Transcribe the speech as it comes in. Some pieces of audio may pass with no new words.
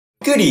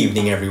Good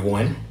evening,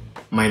 everyone.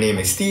 My name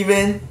is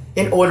Steven.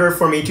 In order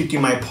for me to do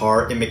my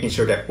part in making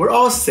sure that we're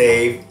all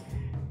safe,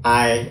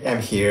 I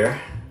am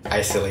here,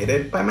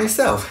 isolated by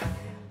myself,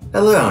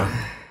 alone.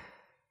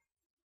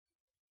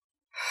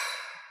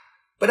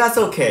 But that's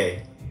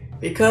okay,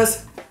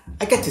 because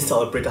I get to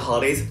celebrate the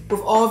holidays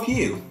with all of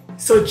you.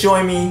 So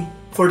join me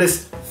for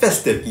this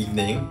festive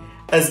evening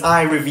as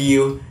I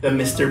review the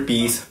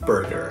MrBeast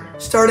burger,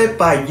 started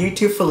by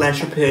YouTube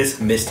philanthropist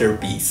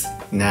MrBeast.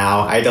 Now,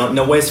 I don't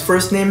know what his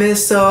first name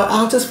is, so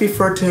I'll just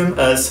refer to him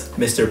as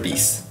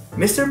MrBeast.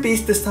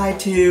 MrBeast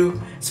decided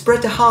to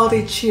spread the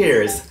holiday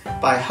cheers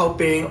by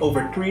helping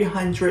over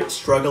 300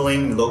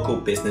 struggling local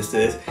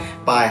businesses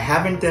by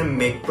having them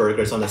make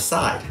burgers on the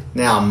side.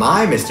 Now,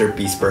 my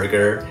MrBeast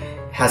burger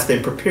has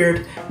been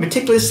prepared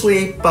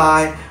meticulously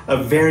by a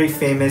very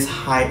famous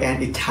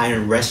high-end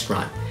Italian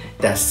restaurant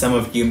that some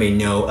of you may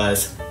know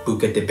as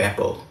Buca di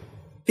Beppo.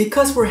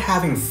 Because we're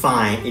having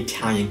fine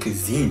Italian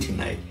cuisine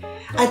tonight,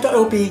 I thought it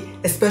would be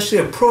especially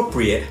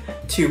appropriate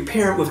to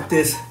pair it with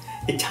this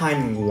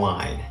Italian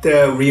wine,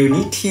 the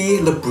Riunite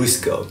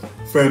Lambrusco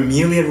from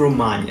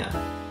Emilia-Romagna.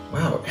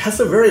 Wow, it has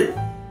a very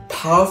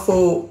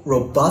powerful,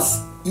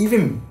 robust,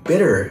 even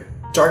bitter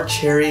dark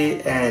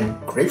cherry and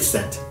grape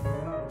scent.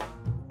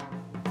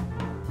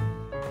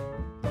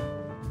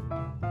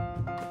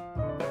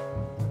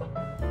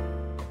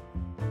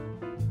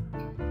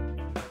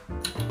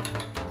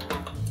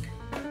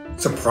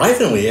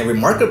 Surprisingly and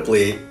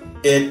remarkably,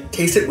 it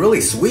tasted really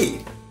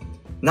sweet.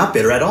 Not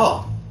bitter at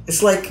all.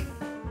 It's like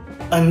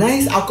a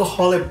nice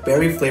alcoholic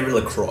berry flavored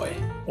LaCroix,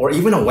 or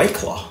even a White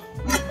Claw.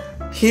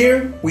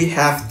 Here we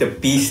have the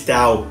beef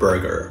style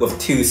burger with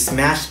 2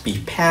 smashed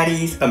beef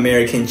patties,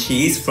 American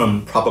cheese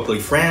from probably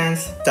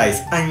France,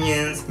 diced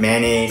onions,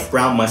 mayonnaise,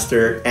 brown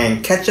mustard,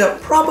 and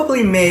ketchup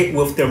probably made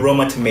with the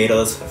Roma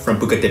tomatoes from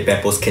Buca di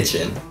Beppo's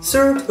kitchen,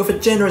 served with a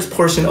generous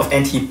portion of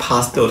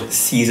antipasto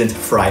seasoned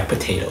fried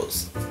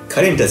potatoes.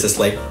 Cutting this is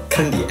like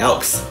cutting the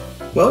Alps.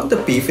 Well, the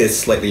beef is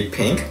slightly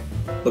pink,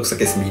 looks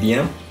like it's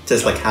medium,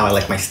 just like how I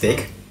like my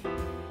steak.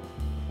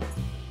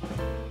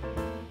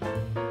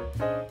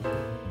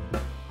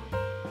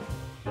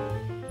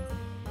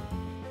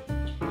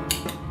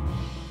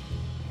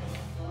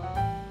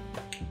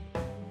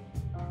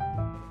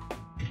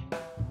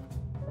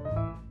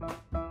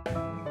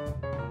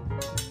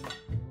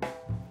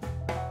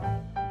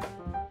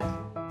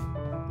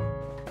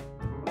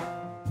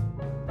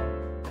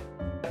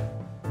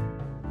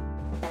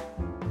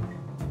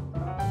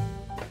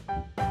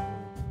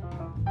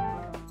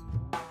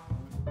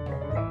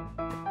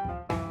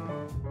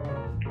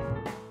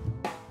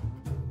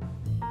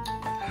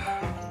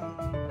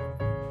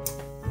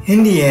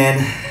 In the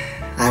end,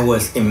 I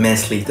was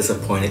immensely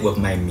disappointed with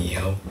my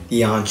meal.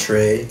 The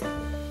entree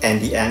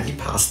and the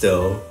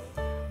antipasto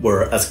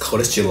were as cold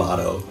as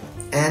gelato,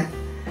 and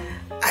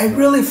I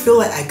really feel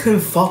like I couldn't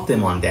fault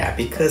them on that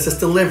because it's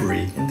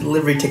delivery, and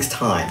delivery takes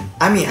time.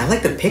 I mean, I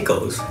like the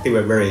pickles. They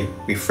were very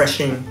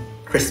refreshing,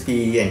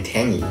 crispy, and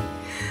tangy.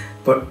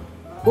 But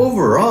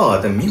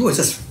overall, the meal was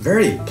just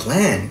very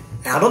bland.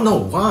 And I don't know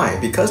why,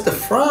 because the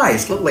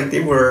fries looked like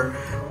they were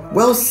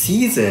well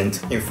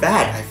seasoned. In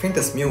fact, I think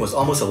this meal was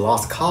almost a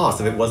lost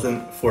cause if it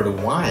wasn't for the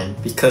wine,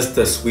 because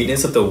the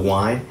sweetness of the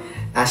wine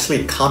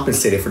actually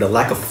compensated for the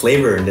lack of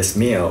flavor in this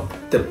meal.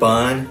 The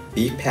bun,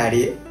 beef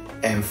patty,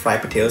 and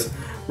fried potatoes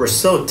were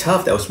so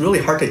tough that it was really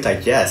hard to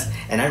digest,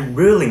 and I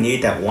really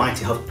needed that wine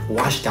to help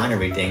wash down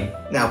everything.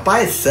 Now,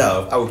 by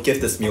itself, I would give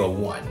this meal a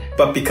 1.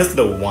 But because of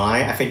the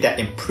wine, I think that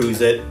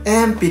improves it,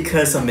 and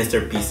because of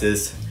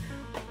MrBeast's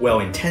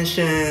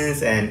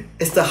well-intentions, and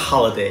it's the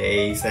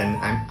holidays, and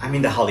I'm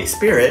in the holiday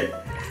spirit,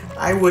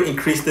 I would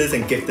increase this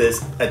and give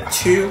this a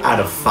 2 out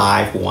of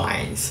 5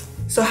 wines.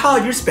 So how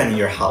are you spending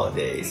your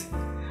holidays?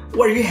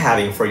 What are you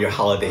having for your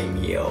holiday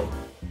meal?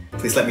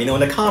 Please let me know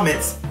in the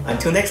comments.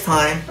 Until next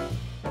time,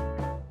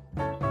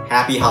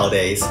 happy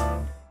holidays.